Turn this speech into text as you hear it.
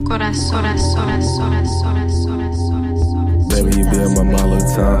Baby, you be in my mind all the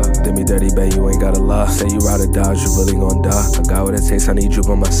time. Did me dirty, babe, you ain't gotta lie. Say you ride or die, you really gon' die. I got what it takes, I need you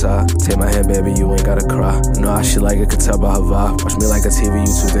by my side. Take my hand, baby, you ain't gotta cry. I know how she like it, could tell by her vibe. Watch me like a TV,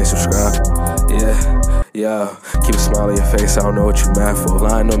 you Tuesday, subscribe. Yeah, keep a smile on your face, I don't know what you mad for.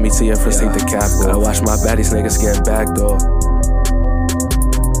 Lying on me to your first, take the cap. Gotta watch my baddies, niggas getting backdoor.